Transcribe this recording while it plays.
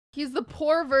He's the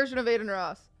poor version of Aiden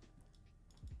Ross.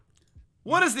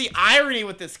 What is the irony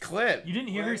with this clip? You didn't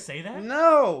hear her say that?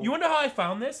 No. You wonder how I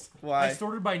found this? Why? I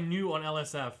sorted by new on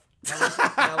LSF.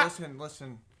 Now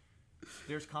listen.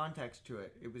 There's context to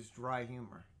it. It was dry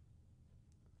humor.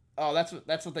 Oh,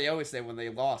 that's what they always say when they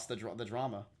lost the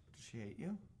drama. Does she hate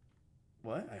you?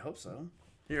 What? I hope so.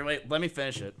 Here, wait. Let me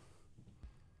finish it.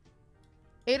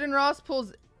 Aiden Ross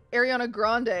pulls Ariana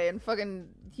Grande and fucking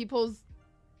he pulls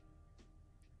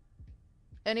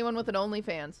anyone with an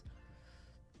OnlyFans.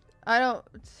 I don't.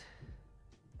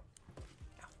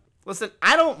 Listen,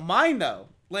 I don't mind though.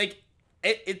 Like,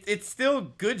 it's still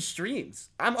good streams.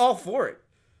 I'm all for it.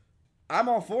 I'm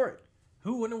all for it.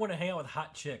 Who wouldn't want to hang out with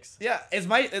hot chicks? Yeah, is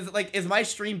my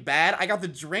stream bad? I got to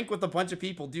drink with a bunch of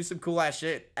people, do some cool ass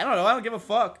shit. I don't know. I don't give a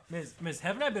fuck. Miss,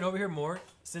 haven't I been over here more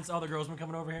since all the girls been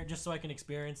coming over here just so I can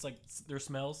experience like their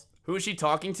smells? Who is she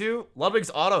talking to? Ludwig's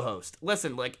auto host.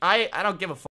 Listen, like I don't give a fuck.